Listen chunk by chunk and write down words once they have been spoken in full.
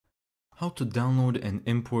How to download and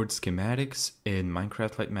import schematics in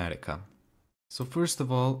Minecraft Litematica. So first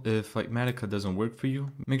of all, if Litematica doesn't work for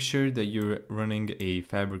you, make sure that you're running a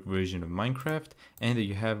Fabric version of Minecraft and that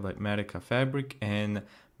you have Litematica Fabric and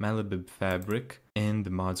Malibib Fabric in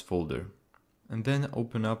the mods folder. And then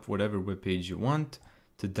open up whatever webpage you want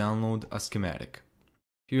to download a schematic.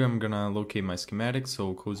 Here I'm gonna locate my schematic,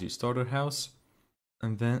 so Cozy Starter House,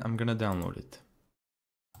 and then I'm gonna download it.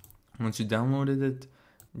 Once you downloaded it,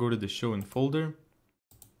 go to the show in folder,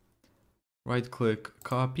 right click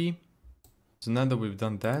copy. So now that we've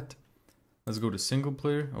done that, let's go to single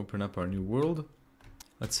player, open up our new world.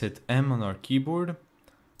 Let's hit M on our keyboard,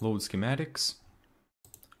 load schematics.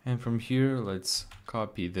 And from here, let's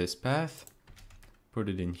copy this path, put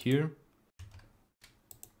it in here.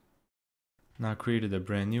 Now created a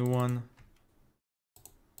brand new one.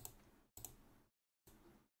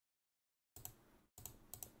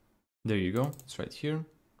 There you go, it's right here.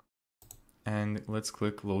 And let's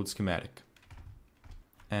click load schematic.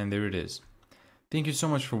 And there it is. Thank you so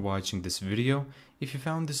much for watching this video. If you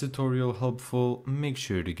found this tutorial helpful, make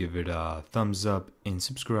sure to give it a thumbs up and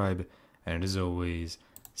subscribe. And as always,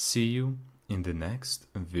 see you in the next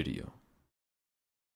video.